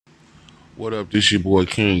What up? This your boy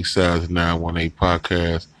Queensiize 918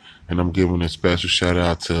 podcast, and I'm giving a special shout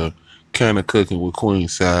out to Canna Cooking with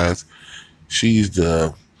Queensiize. She's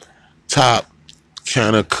the top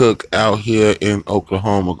canna cook out here in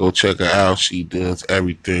Oklahoma. Go check her out. She does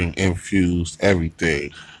everything infused,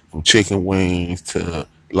 everything from chicken wings to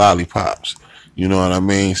lollipops. You know what I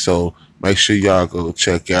mean? So make sure y'all go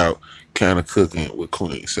check out Canna Cooking with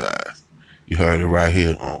Queensiize. You heard it right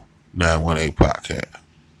here on 918 podcast.